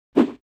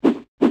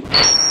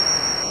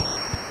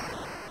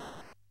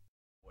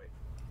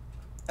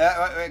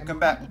Wait, come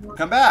back.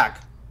 Come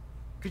back.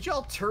 Could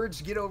y'all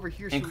turds get over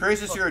here?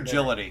 Increases your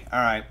agility. All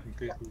right.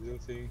 Increases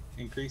agility.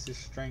 Increases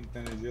strength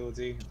and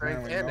agility.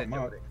 Strength and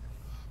agility.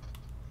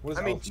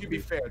 I mean, to be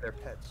do? fair, they're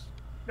pets.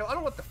 No, I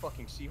don't want the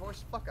fucking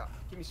seahorse. Fuck off.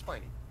 Give me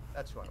Spiny.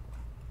 That's who I want.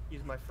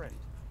 He's my friend.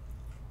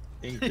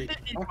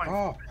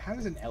 Oh, how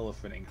does an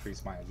elephant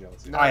increase my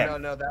agility?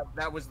 No,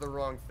 that was the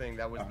wrong thing.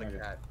 That was the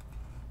cat.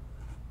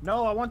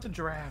 No, I want the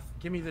giraffe.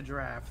 Give me the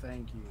giraffe,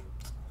 thank you.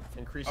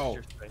 Increases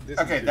your strength.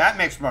 Okay, that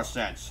makes more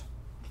sense.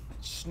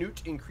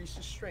 Snoot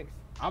increases strength.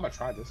 I'm gonna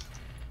try this.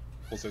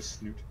 Also,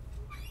 Snoot.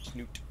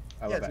 Snoot.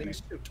 I love that name.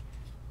 Snoot.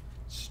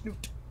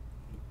 Snoot.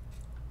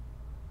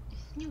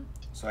 Snoot.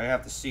 So I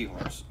have the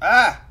seahorse.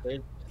 Ah!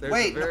 There's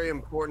Wait, a very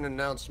important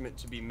announcement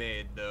to be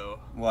made, though.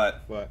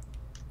 What? What?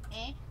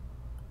 Eh?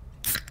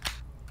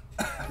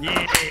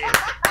 Yeah! Yeah!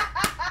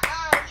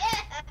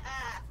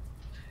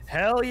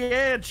 Hell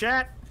yeah,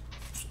 chat!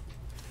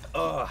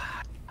 Ugh,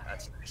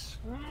 that's nice.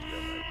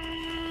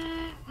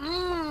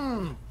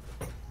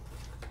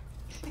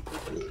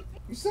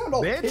 You sound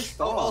all Bitch. pissed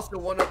Oh, off. also,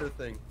 one other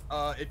thing.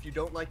 If you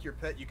don't like your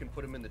pet, you can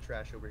put him in the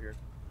trash over here.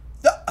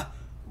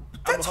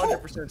 I'm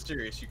 100%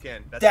 serious. You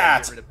can. That's how you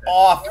That's get rid of pets.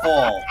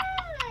 awful.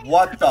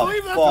 What the I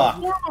believe that's a fuck?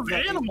 form of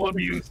animal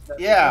abuse.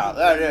 Yeah,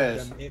 that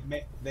is.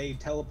 They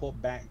teleport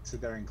back to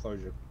their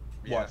enclosure.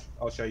 Yeah. Watch,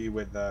 I'll show you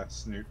with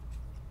Snoot.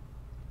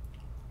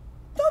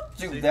 Don't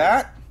do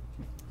that.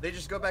 They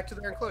just go back to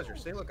their enclosure.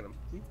 See, look at him.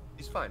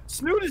 He's fine.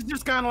 Snoot is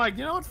just kind of like,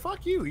 you know what?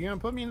 Fuck you. You gonna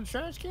put me in the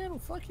trash can? Well,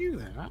 fuck you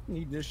then. I don't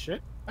need this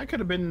shit. I could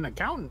have been an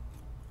accountant.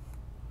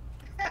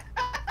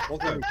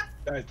 Also,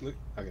 guys, look.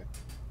 Okay.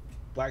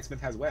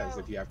 Blacksmith has wares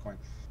if you have coin.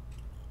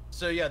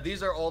 So yeah,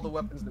 these are all the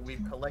weapons that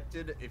we've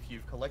collected. If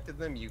you've collected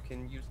them, you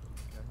can use them.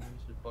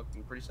 It's just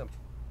fucking pretty simple.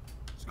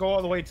 Let's go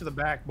all the way to the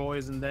back,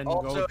 boys, and then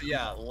Also, go.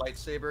 yeah,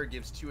 lightsaber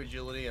gives 2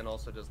 agility and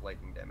also does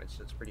lightning damage.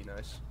 So it's pretty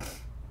nice.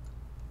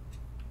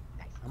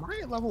 Am I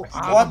at level?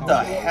 What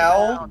the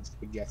hell?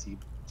 Spaghetti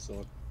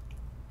sword.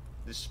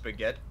 This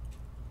spaghetti.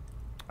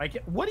 I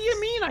can't, what do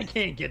you mean I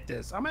can't get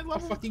this? I'm at A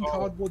level. fucking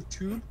cardboard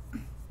tube.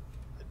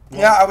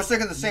 Yeah, I was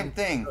thinking the same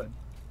thing.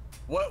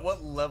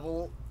 What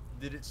level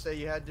did it say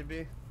you had to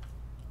be?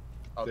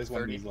 Oh, This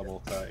one needs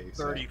level 30.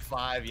 So.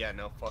 35. Yeah,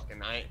 no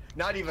fucking.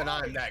 Not even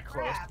I'm that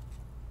close.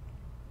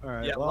 All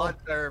right. Yeah, well,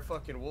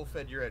 fucking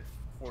Wolfhead, you're at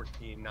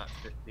 14, not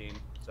 15.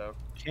 So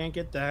can't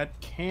get that.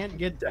 Can't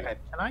get that.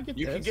 Can I get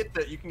you this?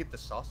 you can get the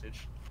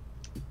sausage.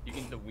 You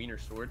can get the wiener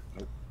sword.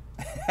 Wait,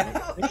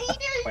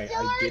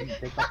 I didn't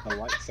pick up the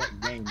light set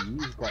game.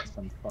 You've got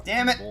some fucking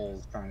Damn it.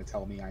 balls trying to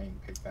tell me I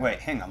ain't picked that. Wait,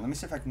 hang on. Let me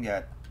see if I can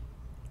get.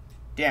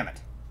 Damn it.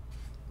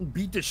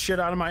 Beat the shit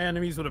out of my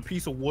enemies with a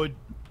piece of wood.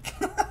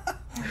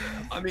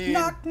 I mean,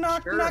 Knock,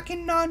 knock, sure.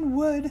 knocking on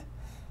wood.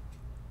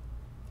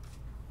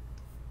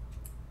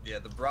 Yeah,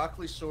 the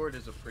broccoli sword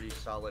is a pretty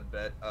solid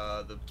bet.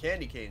 The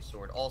candy cane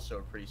sword also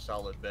a pretty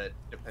solid bet,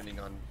 depending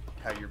on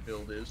how your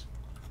build is.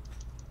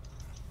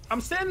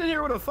 I'm standing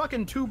here with a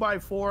fucking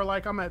 2x4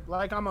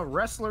 like I'm a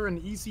wrestler in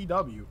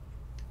ECW.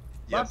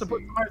 I'll have to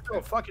put somebody through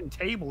a fucking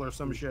table or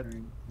some shit.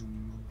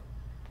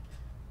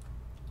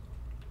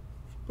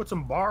 Put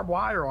some barbed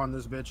wire on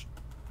this bitch.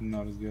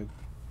 Not as good.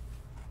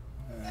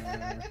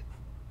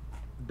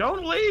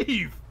 Don't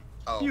leave!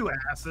 Oh. You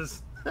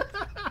asses.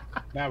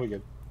 Now we're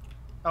good.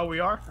 Oh, we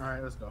are?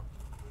 Alright, let's go.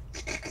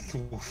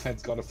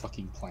 That's got a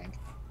fucking plank.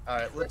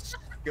 Alright, let's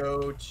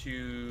go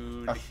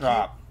to A the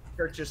shop. keep,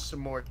 purchase some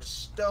more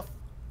stuff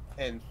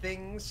and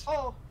things.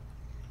 Oh.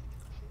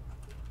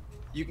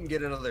 You can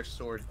get another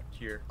sword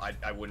here.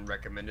 I wouldn't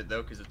recommend it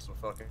though, because it's a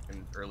fucking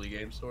early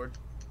game sword.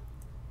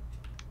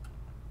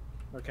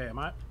 Okay, am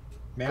I?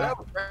 Man,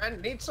 Hello,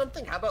 friend. Need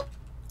something? How about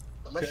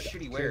less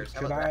shitty wares?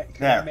 How Could about I, that?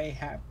 could I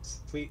mayhaps?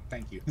 Sweet,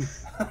 thank you.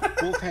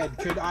 Wolfhead,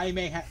 could I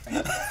mayhaps?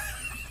 Thank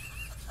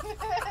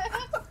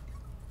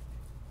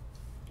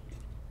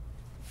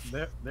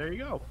you. There you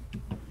go.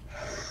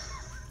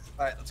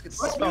 Alright, let's get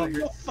Let's this go. out of here.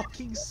 Your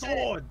fucking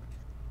sword!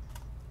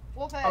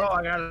 Wolfhead. Oh,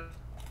 I gotta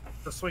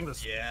swing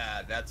this.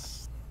 Yeah,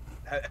 that's...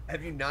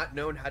 Have you not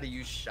known how to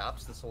use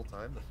shops this whole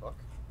time? The fuck?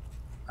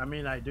 I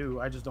mean, I do.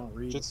 I just don't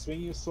read. Just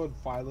swing your sword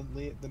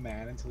violently at the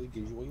man until he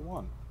gives you what you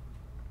want.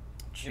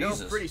 You know,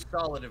 Jesus. pretty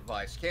solid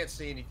advice. Can't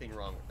see anything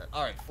wrong with that.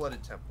 Alright,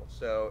 Flooded Temple.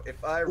 So,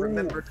 if I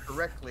remember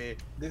correctly...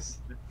 This.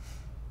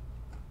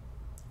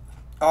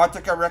 Oh, I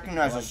think I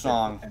recognize the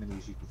song.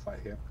 Enemies you can fight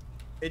here.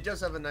 It does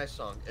have a nice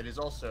song. It is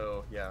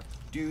also, yeah.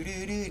 Do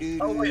do do do.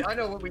 Oh wait, I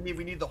know what we need.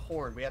 We need the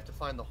horn. We have to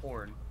find the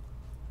horn.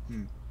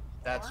 Hmm.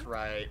 That's Horn?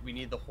 right. We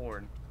need the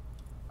horn.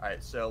 All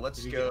right, so let's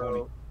Did you get horny?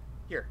 go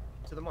here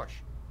to the marsh.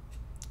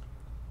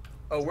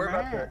 Oh, we're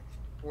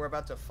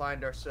about to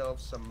find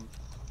ourselves some.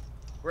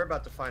 We're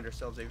about to find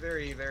ourselves a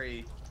very,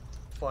 very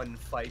fun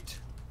fight.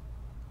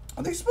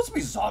 Are they supposed to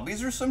be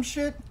zombies or some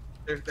shit?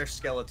 They're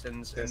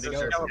skeletons, and They're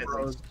these are skeletons.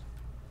 skeletons.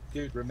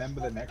 Dude,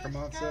 remember the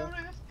necromancer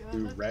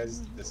who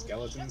rezzed the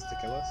skeletons to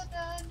kill us?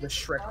 The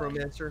Shrek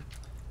Romancer.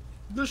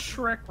 The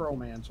Shrek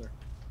Romancer.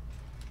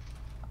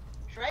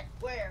 Shrek,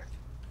 where?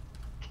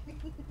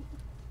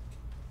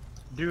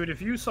 Dude,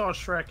 if you saw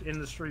Shrek in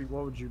the street,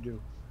 what would you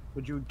do?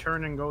 Would you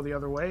turn and go the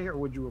other way, or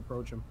would you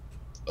approach him?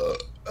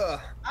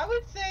 I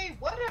would say,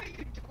 what are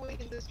you doing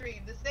in the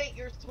street? This ain't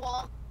your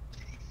swamp.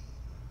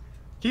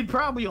 He'd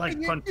probably like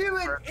What are punch you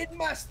doing you. in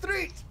my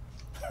street?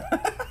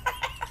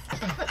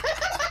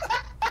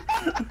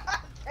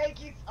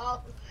 Thank you, Tom.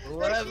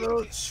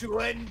 Level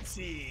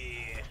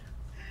 20.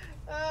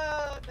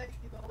 Oh, thank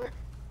you, Dollar.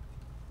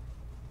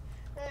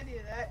 I knew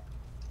that.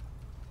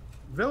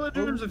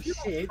 Villagers, if you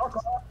shit. fuck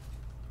off.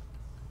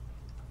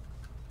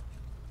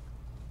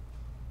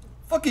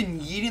 Fucking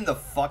yeeting the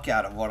fuck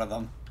out of one of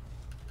them.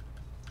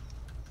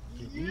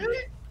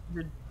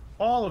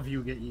 All of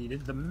you get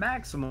yeeted. The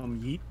maximum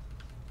yeet.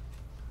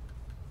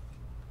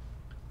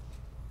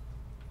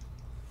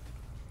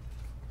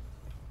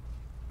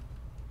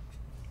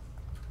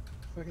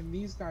 Fucking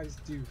these guys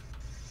do.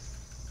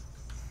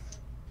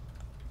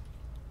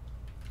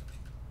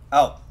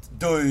 Oh,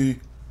 duh.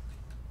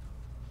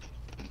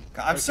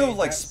 I'm so Okay, like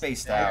that's-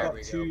 spaced I out. got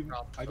we go, two.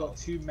 problem I got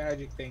two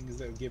magic things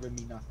that have given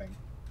me nothing.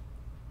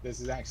 This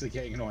is actually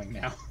getting annoying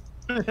now.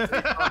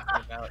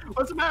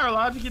 What's the matter,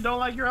 Logic? You don't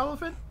like your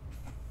elephant?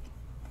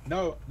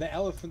 No, the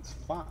elephant's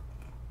fun.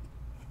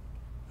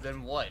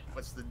 Then what?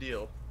 What's the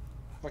deal?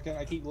 Fucking,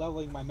 I keep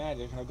leveling my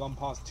magic, and I've gone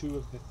past two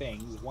of the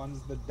things. One's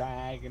the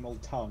diagonal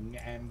tongue,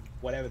 and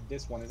whatever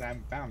this one is, I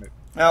haven't found it.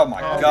 Oh my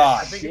I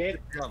god. think Shit.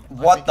 it's the jump. I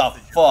What think the it's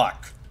jump.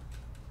 fuck?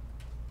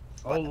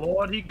 Oh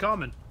Lord, he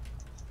coming.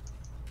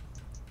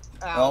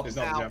 Ow, There's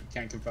not ow. the jump.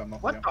 Can't confirm not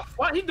the What jump. the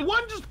fuck? The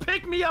one just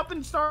picked me up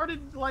and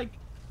started like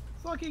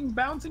fucking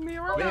bouncing me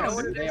around. you know Yes,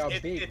 what it they is? are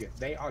It- big. it-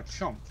 They are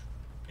chunk.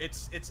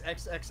 It's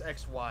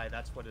XXXY.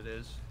 That's what it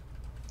is.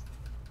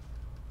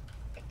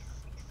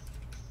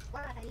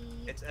 Why?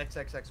 It's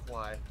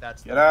XXXY.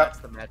 That's Get out. that's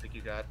the magic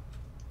you got.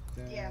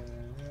 Yeah.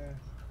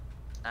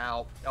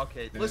 Ow.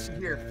 Okay, listen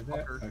here,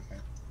 fucker. Okay.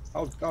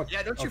 I'll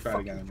Yeah, don't I'll you try it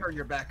fucking again. turn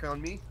your back on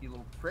me, you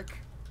little prick.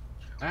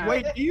 Ah,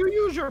 Wait, do you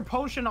use your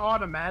potion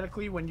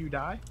automatically when you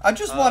die? I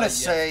just want to yes.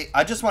 say,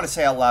 I just want to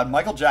say out loud,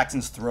 Michael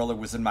Jackson's Thriller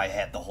was in my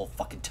head the whole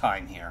fucking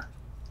time here.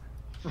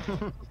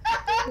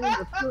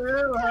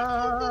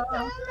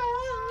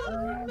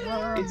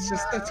 It's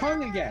just the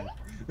tongue again.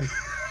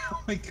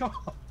 Oh my god.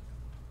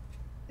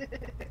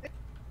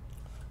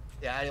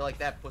 Yeah, how do you like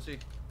that, pussy?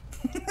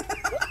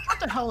 What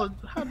the hell?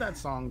 How'd that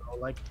song go?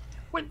 Like,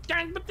 went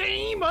down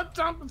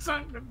something,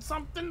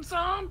 something,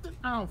 something.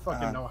 I don't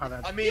fucking know how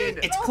that. I mean,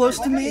 It's close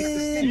to you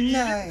didn't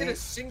get a midnight.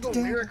 single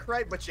lyric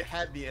right, but you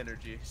had the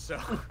energy. So,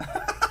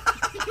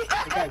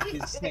 Okay,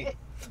 it's snake.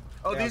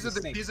 oh, Yeah, these are the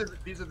the snake.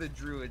 these are the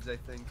druids. I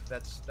think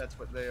that's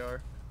what they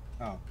are.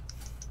 Oh.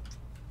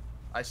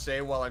 I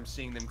say while I'm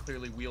seeing them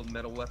clearly wield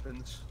metal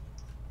weapons.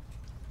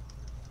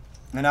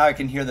 And now I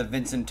can hear the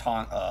Vincent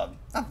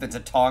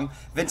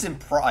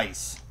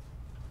Price.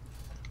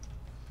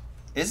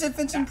 Is it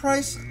Vincent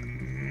Price?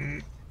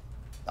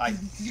 I I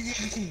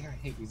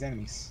hate these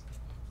enemies.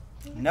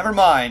 never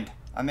mind.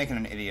 I'm making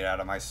an idiot out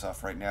of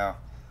myself right now.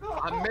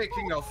 I'm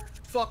making a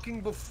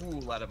fucking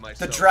buffool out of The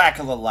myself.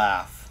 Dracula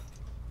laugh.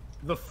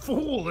 The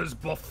fool is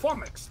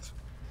befummixed.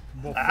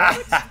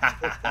 Befummixed?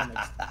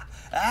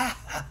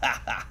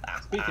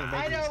 Speaking of I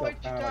making know yourself what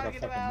you're sound like a talking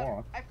fucking about.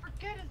 moron, I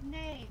forget his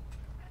name.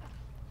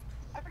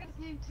 I forget his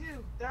name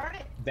too. Darn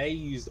it. they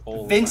used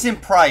all.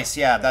 Vincent Price.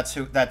 Yeah, that's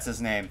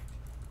his name.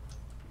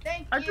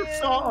 Thank I you. just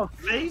saw a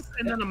face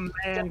and then a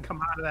man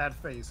come out of that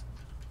face.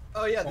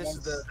 Oh yeah, this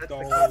is Someone the. That's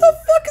stole- How the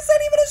fuck is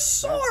that even a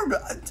sword?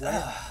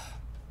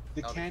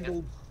 The Okay.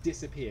 candle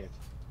disappeared.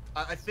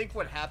 I think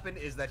what happened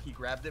is that he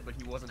grabbed it, but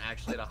he wasn't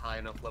actually at a high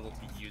enough level to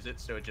use it,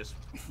 so it just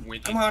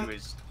went Come into on.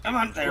 his. Come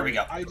on, there we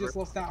go. I just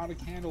lost out on a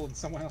candle and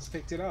someone else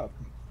picked it up.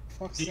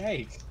 Fuck's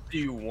sake. Do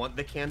you want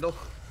the candle?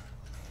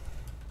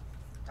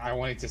 I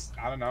wanted to.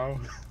 I don't know.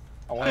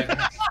 I wanted.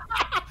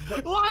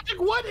 Logic,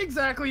 what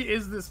exactly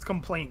is this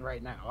complaint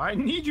right now? I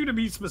need you to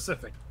be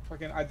specific.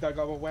 Fucking, I dug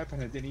up a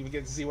weapon and didn't even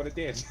get to see what it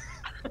did.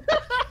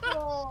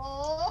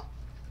 Aww.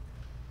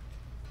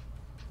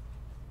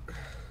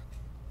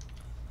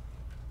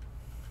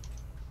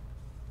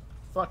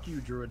 Fuck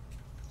you, Druid.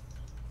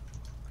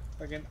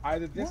 Fucking,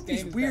 either this What are these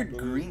game is weird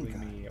bamboozling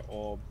green me,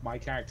 or my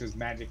character's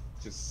magic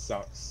just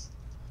sucks.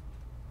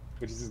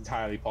 Which is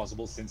entirely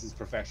possible since his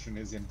profession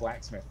is in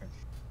blacksmithing.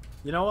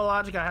 You know what,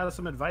 Logic? I have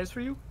some advice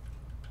for you.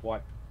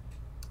 What?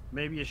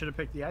 Maybe you should have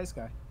picked the ice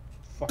guy.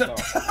 Fuck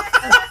off.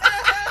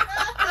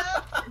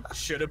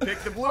 Should have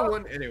picked the blue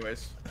one.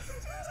 Anyways.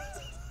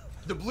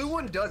 The blue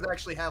one does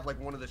actually have like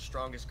one of the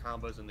strongest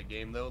combos in the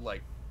game though,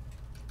 like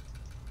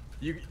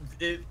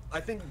I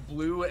think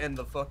blue and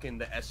the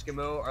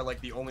Eskimo are like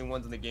the only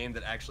ones in the game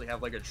that actually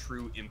have like a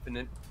true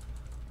infinite.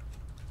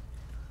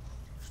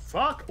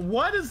 Fuck!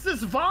 What is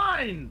this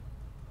vine?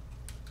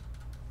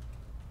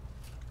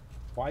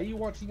 Why are you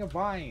watching a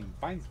Vine?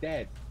 Vine's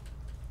dead.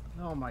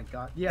 Oh my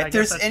god! Yeah. I If guess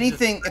there's I should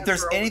anything, just if there's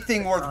transfer over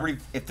anything to worth,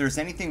 Vine. if there's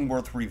anything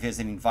worth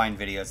revisiting Vine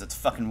videos, it's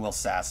fucking Will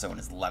Sasso and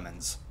his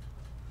lemons.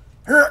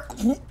 I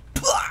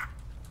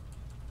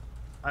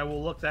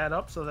will look that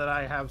up so that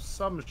I have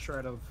some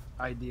shred of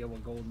idea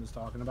what Golden is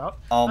talking about.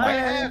 Oh I my.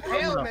 have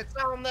helmets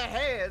on the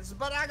heads,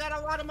 but I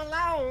gotta let them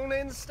alone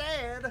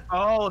instead.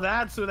 Oh,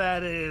 that's who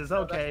that is.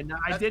 Okay, now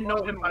I That's didn't know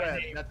Robin him by Webb.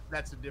 name.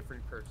 That's a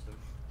different person.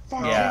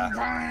 Fucking Yeah.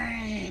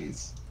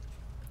 vines!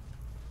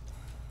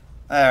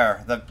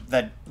 There,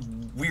 that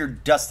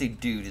weird dusty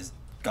dude is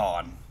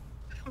gone.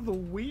 The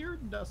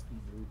weird Dusty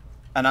dude.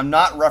 And I'm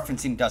not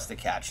referencing Dusty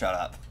Cat. Shut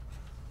up.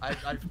 I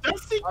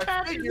Dusty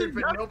Cat figured, isn't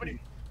but nothing.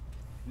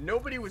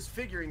 nobody was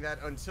figuring that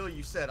until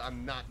you said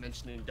I'm not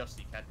mentioning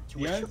Dusty Cat. To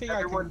The which only thing I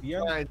can- everyone's the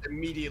only- mind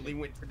immediately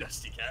went to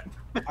Dusty Cat.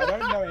 I don't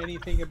know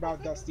anything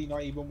about Dusty,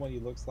 not even what he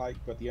looks like,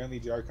 but the only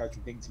joke I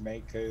can think to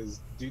make, because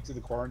due to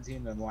the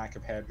quarantine and lack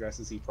of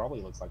hairdressers, he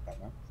probably looks like that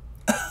now.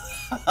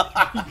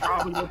 He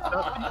probably looks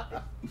Dusty.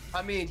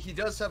 I mean, he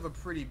does have a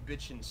pretty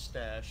bitchin'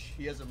 stash.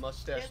 He has a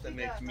mustache Yes, that he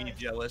makes does. me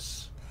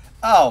jealous.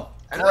 Oh,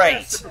 And I great.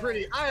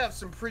 have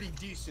some pretty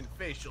decent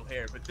facial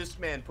hair, but this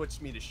man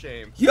puts me to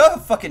shame. You have a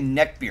fucking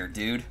neck beard,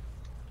 dude.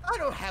 I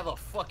don't have a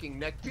fucking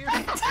neck beard.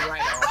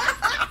 Right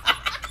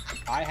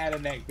off. I had a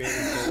neck beard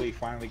until we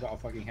finally got a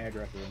fucking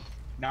hairdresser in.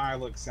 Now I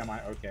look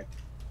semi-okay.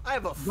 I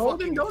have a Golden,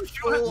 fucking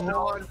don't you have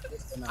full-on.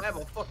 I have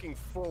a fucking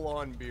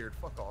full-on beard.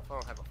 Fuck off. I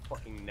don't have a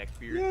fucking neck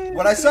beard.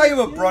 When I saw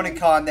you at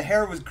BronyCon, the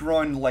hair was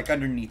growing like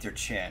underneath your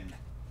chin.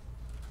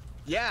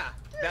 Yeah,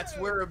 that's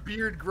where a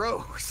beard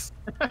grows.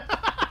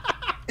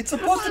 It's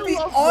supposed to I be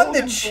love on the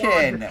Golden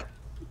chin. Blonde.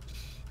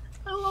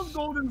 I love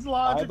Golden's I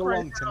logic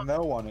belong right to now.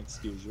 no one,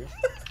 excuse you.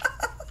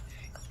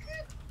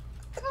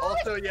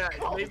 Also, yeah,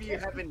 maybe you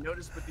haven't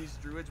noticed, but these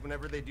druids,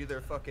 whenever they do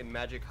their fucking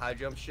magic high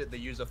jump shit, they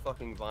use a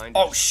fucking vine to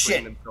Oh, just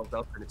spring shit. themselves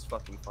up, and it's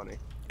fucking funny.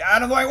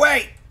 Out of my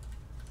way!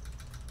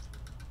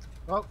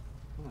 Oh,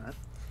 alright.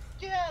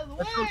 Yeah,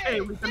 That's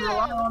okay. We can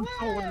rely on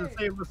Golden to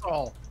save us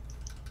all.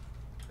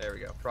 There we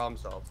go. Problem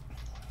solved.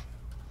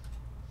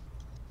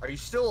 Are you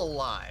still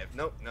alive?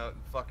 Nope, no,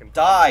 fucking. problem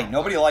Die. solved.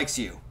 Nobody likes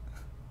you.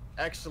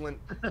 Excellent.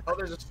 Oh,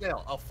 there's a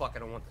snail. Oh, fuck, I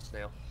don't want the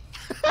snail.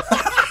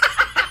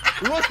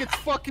 Look, it's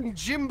fucking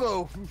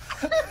Jimbo.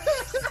 Fucking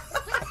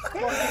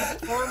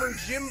Farmer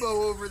Jimbo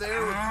over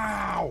there with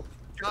Ow!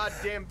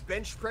 goddamn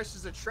bench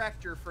presses a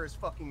tractor for his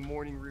fucking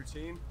morning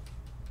routine.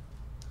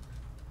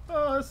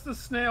 Oh, it's the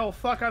snail.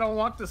 Fuck, I don't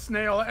want the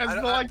snail. As I-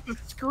 like the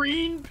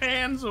screen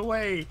pans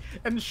away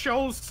and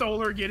shows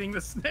Solar getting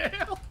the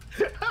snail.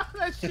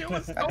 That shit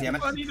was so God damn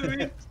it. funny to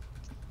me.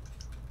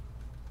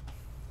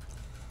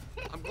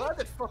 I'm glad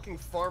that fucking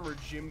Farmer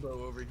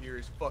Jimbo over here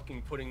is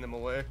fucking putting them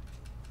away.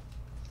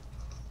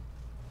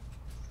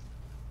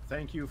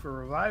 Thank you for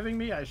reviving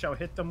me. I shall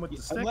hit them with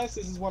the stick. Unless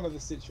this is one of the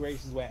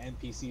situations where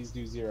NPCs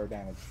do 0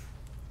 damage.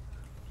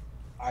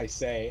 I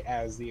say,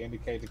 as the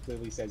indicator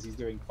clearly says he's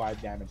doing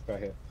 5 damage per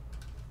hit.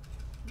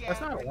 Yeah,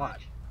 That's not a pretty lot.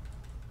 much.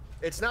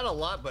 It's not a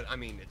lot, but I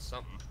mean, it's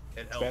something.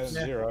 It Better helps.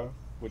 than 0,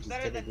 which is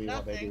Better than typically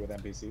what they do nothing.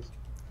 with NPCs.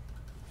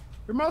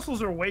 Your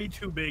muscles are way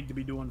too big to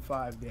be doing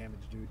 5 damage,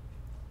 dude.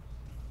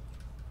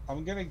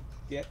 I'm gonna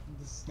get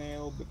the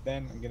snail, but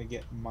then I'm gonna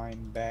get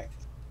mine back.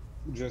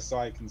 Just so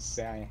I can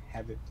say I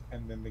have it,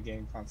 and then the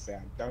game can't say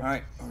I don't.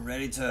 Alright, we're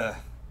ready to...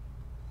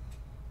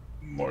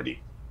 Morty.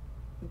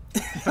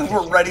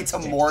 We're ready to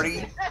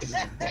Morty.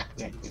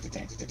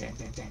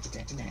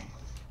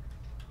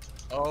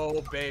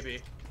 Oh, baby.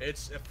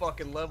 It's a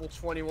fucking level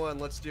 21.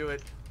 Let's do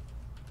it.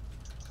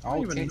 I don't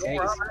Oh, even 10 know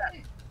where A's. I'm at.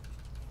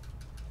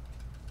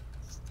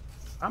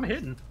 I'm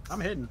hidden. I'm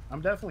hidden.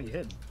 I'm definitely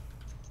hidden.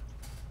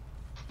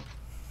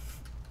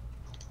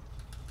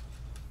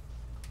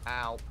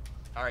 Ow.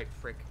 Alright,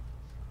 frick.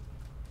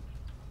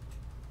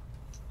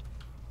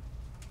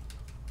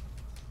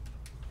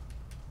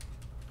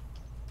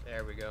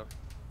 There we go.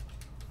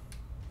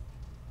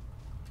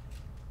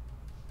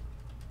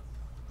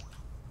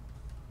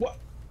 What?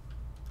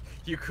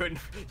 You couldn't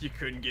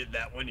get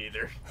that one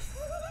either.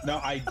 No,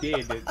 I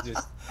did. It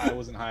just I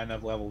wasn't high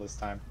enough level this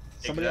time.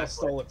 Somebody else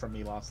Exactly. stole it from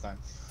me last time.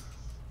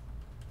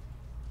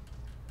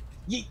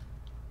 Yeet.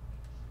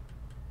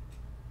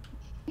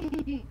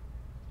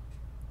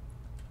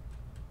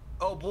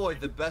 Oh boy,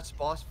 the best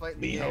boss fight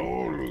in the game.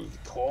 Behold,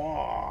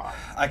 core.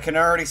 I can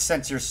already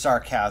sense your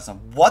sarcasm.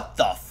 What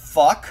the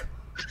fuck?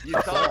 You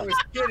thought I was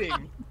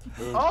kidding.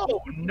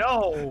 Oh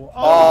no!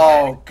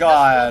 Oh, okay.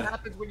 God. That's what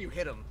happens when you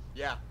hit him.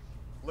 Yeah.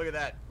 Look at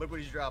that. Look what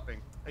he's dropping.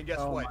 And guess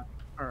Oh what?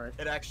 All right.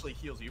 It actually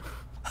heals you.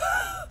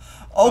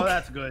 Oh, Okay.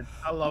 that's good.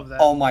 I love that.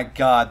 Oh my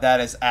god, that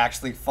is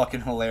actually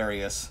fucking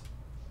hilarious.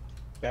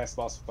 Best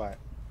boss fight.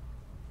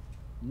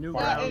 New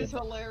That Wow. is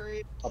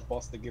hilarious. A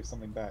boss that gives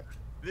something back.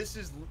 This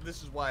is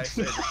why I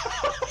said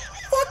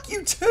Fuck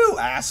you too,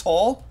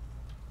 asshole.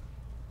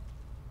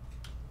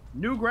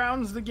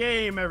 Newgrounds the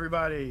game,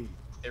 everybody.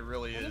 it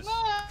really Pretty is.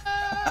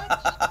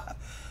 much.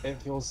 It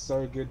feels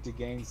so good to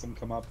gain some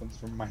comeuppance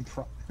from my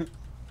from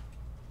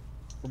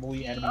all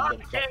the enemies Ah,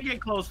 that can't get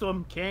close to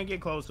him. Can't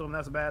get close to him.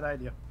 That's a bad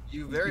idea.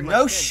 You very much No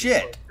can be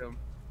shit. close to him.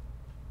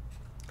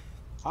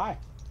 Hi.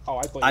 Oh,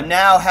 I play. I'm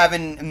now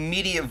having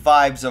immediate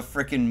vibes of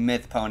freaking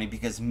Myth Pony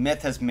because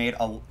Myth has made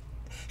a.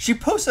 She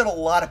posted a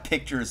lot of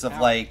pictures of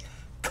Ow. like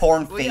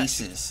corn Well, yeah.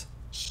 faces.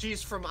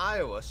 She's from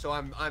Iowa, so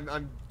I'm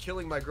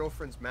killing my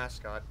girlfriend's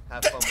mascot.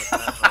 Have fun with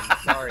that. I'm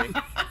sorry.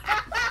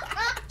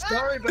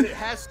 Sorry, but it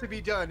has to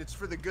be done. It's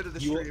for the good of the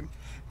stream.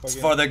 It's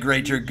for the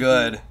greater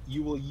good.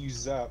 You will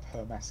usurp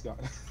her mascot.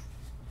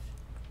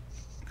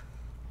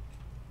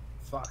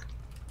 Fuck.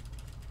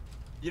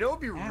 You know what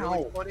would be really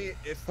Ow. funny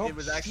if Stop it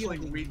was actually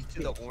shielding weak me, to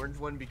the bitch. orange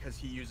one because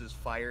he uses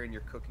fire and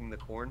you're cooking the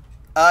corn?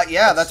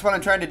 Yeah, that's what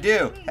I'm trying to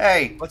do.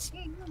 Hey,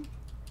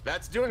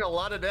 That's doing a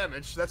lot of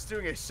damage. That's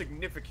doing a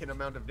significant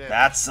amount of damage.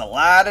 that's a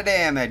lot of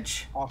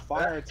damage. Our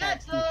fire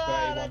attacks That's do a lot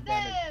 31 of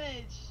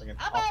damage. damage.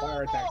 Our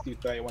fire attacks do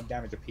 31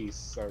 damage apiece,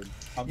 so...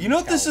 You know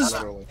what this is-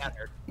 literally.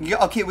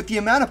 Yeah, okay, with the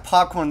amount of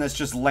popcorn that's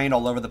just laying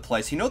all over the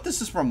place, you know what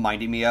this is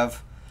reminding me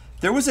of?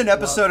 There was an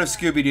episode of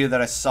Scooby-Doo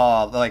that I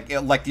saw,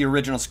 like the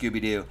original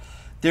Scooby-Doo.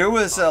 There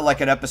was like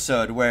an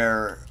episode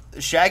where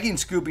Shaggy and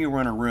Scooby were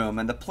in a room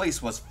and the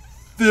place was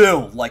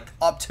filled, like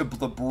up to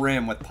the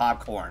brim with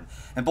popcorn.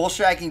 And both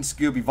Shaggy and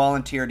Scooby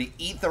volunteered to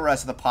eat the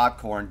rest of the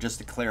popcorn just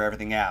to clear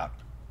everything out.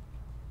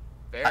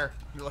 Fair.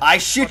 I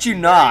shit you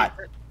not.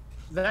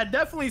 That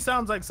definitely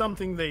sounds like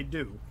something they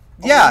do.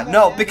 Yeah, Oh,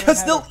 no, yeah,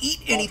 because they they'll had a eat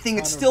fuck anything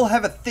and ton of- still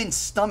have a thin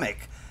stomach.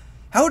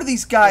 How do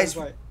these guys...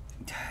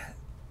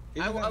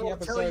 Isn't I that the will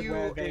tell episode you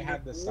where they in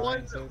had the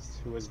one- scientist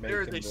who was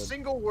There making is a the...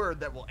 single word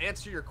that will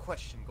answer your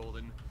question,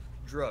 Golden.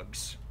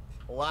 Drugs.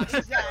 Lots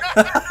of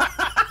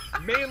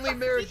mainly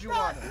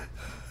marijuana.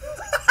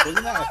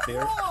 Wasn't that a theory?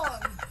 Wrong.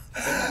 Wasn't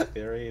that a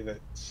theory that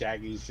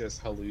Shaggy's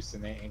just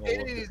hallucinating all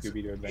of the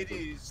Scooby-Doo It adventures?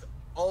 is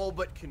all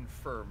but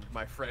confirmed,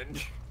 my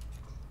friend.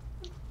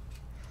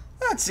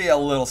 Let's see, a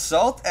little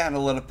salt and a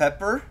little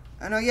pepper.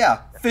 And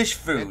yeah, fish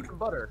And food. some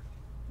butter.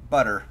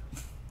 Butter.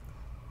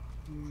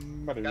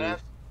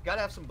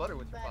 Gotta have some butter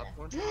with your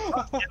popcorn.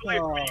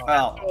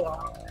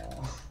 Well,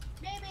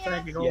 Maybe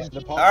Thank you, I'll Yeah, Golden. the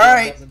all popcorn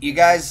right, doesn't- you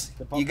guys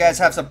the have some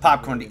doesn't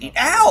popcorn to really eat.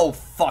 enough. Ow,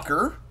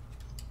 fucker!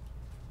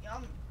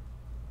 Yum.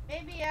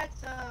 Maybe add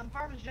some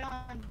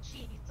Parmesan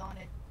cheese on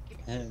it. Give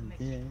it some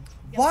mix. Yum.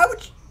 Why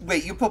would you...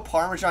 Wait, you put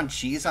Parmesan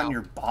cheese on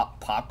your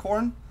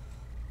popcorn?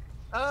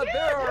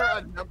 There are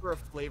a number of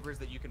flavors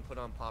that you can put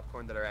on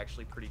popcorn that are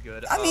actually pretty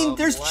good. I mean,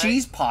 there's black-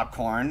 cheese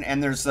popcorn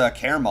and there's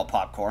caramel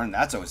popcorn.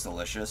 That's always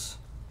delicious.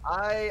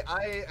 I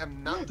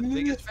am not the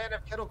biggest fan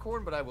of kettle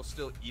corn, but I will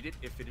still eat it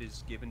if it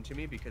is given to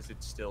me because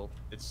it's still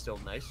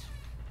nice.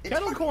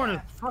 Kettle corn is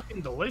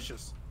fucking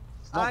delicious.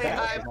 It's not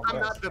bad, it's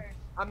not bad.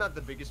 I'm not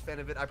the biggest fan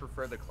of it. I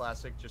prefer the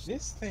classic. Just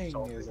This thing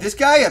salty. is... This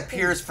guy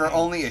appears for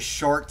only a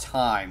short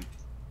time.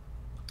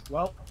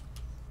 Well,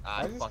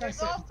 I Why is this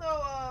fuck-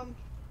 guy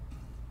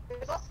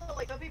There's also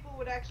like some people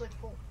would actually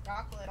put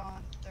chocolate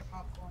on their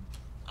popcorn.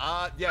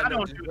 yeah, I no,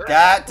 don't do dessert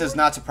That popcorn, does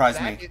not surprise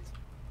that me.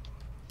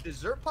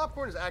 Dessert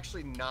popcorn is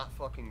actually not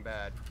fucking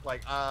bad.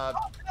 Like, Oh,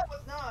 no,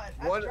 it's not.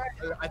 I've one, tried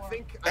it I before.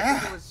 think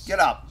Ah, it was. get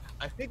up.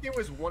 I think it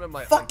was one of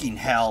my Fucking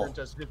uncles hell. that sent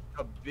us just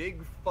a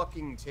big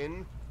fucking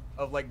tin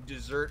of like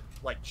dessert,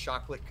 like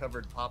chocolate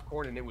covered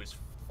popcorn, and it was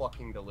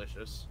fucking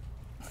delicious.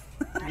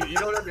 You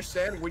don't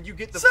understand? When you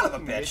get the Son of a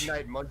fucking bitch.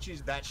 midnight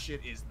munchies, that shit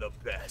is the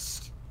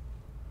best.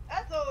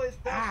 That's always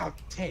the Ah,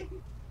 take.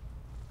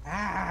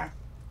 Ah.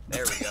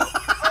 There we go.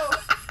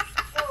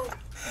 oh.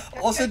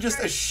 Also, Have you just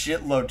a guys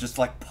shitload just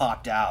like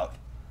popped out.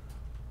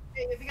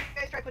 tried- Have you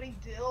guys tried putting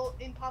dill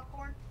in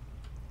popcorn?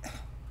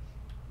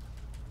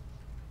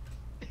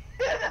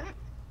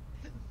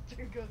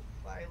 Drew goes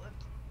silent.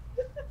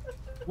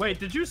 wait,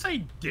 did you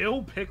say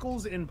dill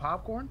pickles in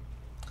popcorn?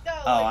 No,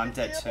 Oh, like I'm the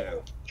dead dill,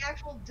 too. The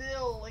actual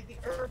dill, like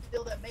the herb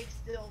dill that makes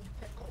dill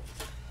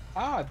pickles.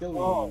 Ah, Billy.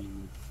 Oh.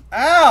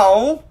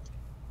 Ow!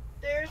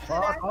 There's an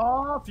Fuck actual...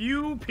 off,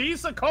 you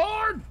piece of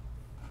corn!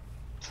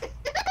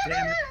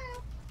 Damn it.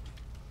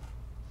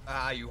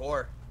 Ah, you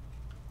whore.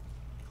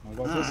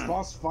 Well, this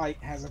boss fight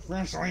has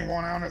officially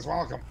worn out its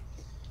welcome.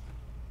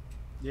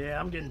 Yeah,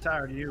 I'm getting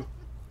tired of you.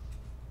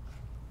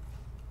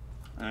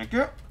 Thank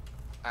you.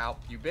 Ow,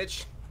 you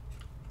bitch.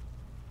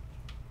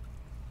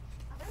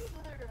 There's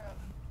other,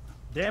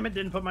 Damn it,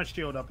 didn't put my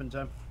shield up in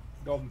time.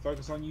 Golden,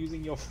 focus on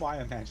using your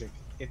fire magic.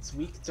 It's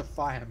weak to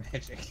fire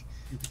magic.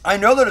 I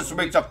know that it's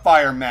weak to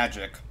fire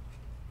magic.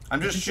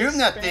 I'm just shooting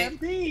that thing.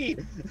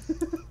 Stampede!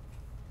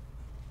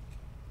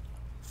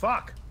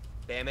 Fuck.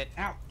 Damn it.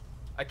 Ow.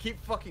 I keep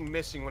fucking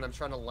missing when I'm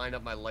trying to line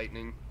up my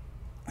lightning.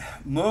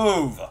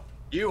 Move.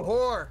 You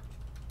whore.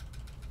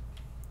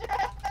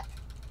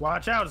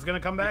 Watch out, it's gonna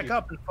come back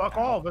up and fuck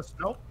all of us.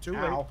 Nope, too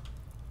late. Ow.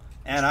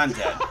 And I'm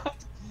dead.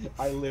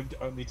 I lived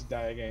only to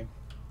die again.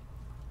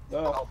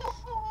 Oh.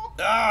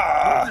 Where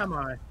Ah! am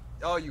I?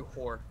 Oh, you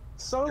whore.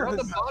 So You're on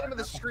the has- bottom of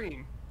the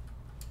screen.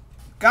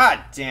 God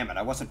damn it,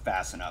 I wasn't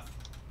fast enough.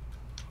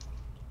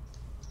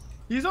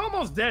 He's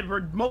almost dead.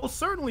 We're most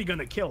certainly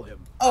gonna kill him.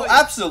 Oh,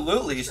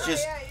 absolutely. It's Oh,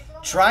 just yeah, he's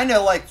almost- trying to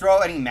like throw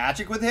any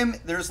magic with him,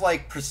 there's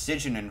like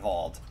precision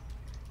involved.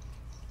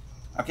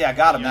 Okay, I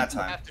got him You that actually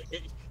time. have to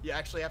hit- You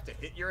actually have to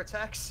hit your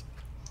attacks?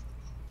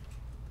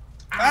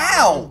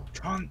 Ow!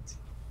 Cunt!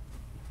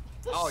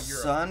 Oh, you're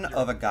Son you're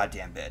of a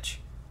goddamn bitch.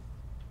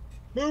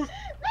 Move!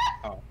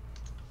 Oh.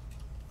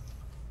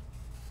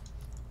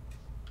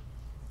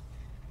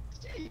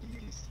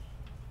 Jeez.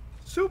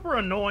 super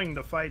annoying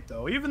to fight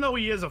though, even though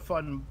he is a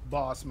fun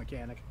boss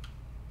mechanic.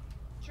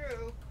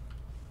 True.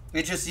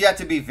 It's just you have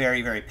to be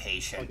very, very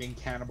patient. Fucking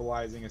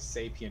cannibalizing a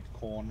sapient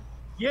corn.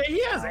 Yeah,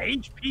 he has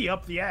HP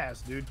up the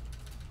ass, dude.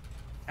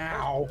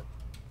 Ow.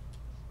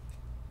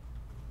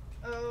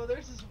 Oh,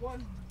 there's this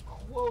one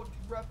quote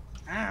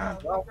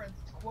reference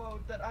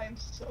quote that I am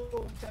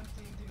so tempted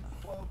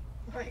to quote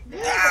right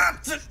now.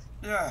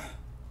 Ah,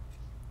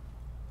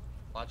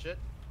 Watch it.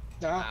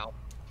 Ah. Ow.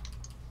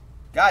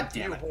 God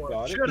damn it.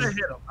 Got it. Should have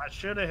hit him. I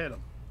should have hit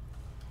him.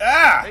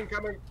 Ah!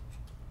 Incoming.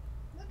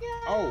 Look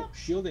at Oh,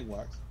 shielding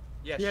works.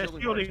 Yeah, Yeah,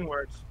 shielding shielding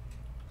works. works.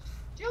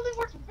 shielding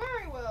works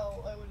very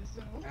well, I would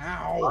assume.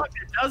 Ow. Look,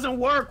 it doesn't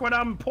work when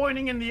I'm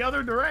pointing in the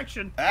other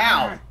direction.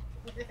 Ow!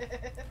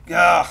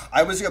 Ugh,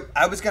 I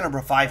was gonna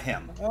revive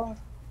him. Ah.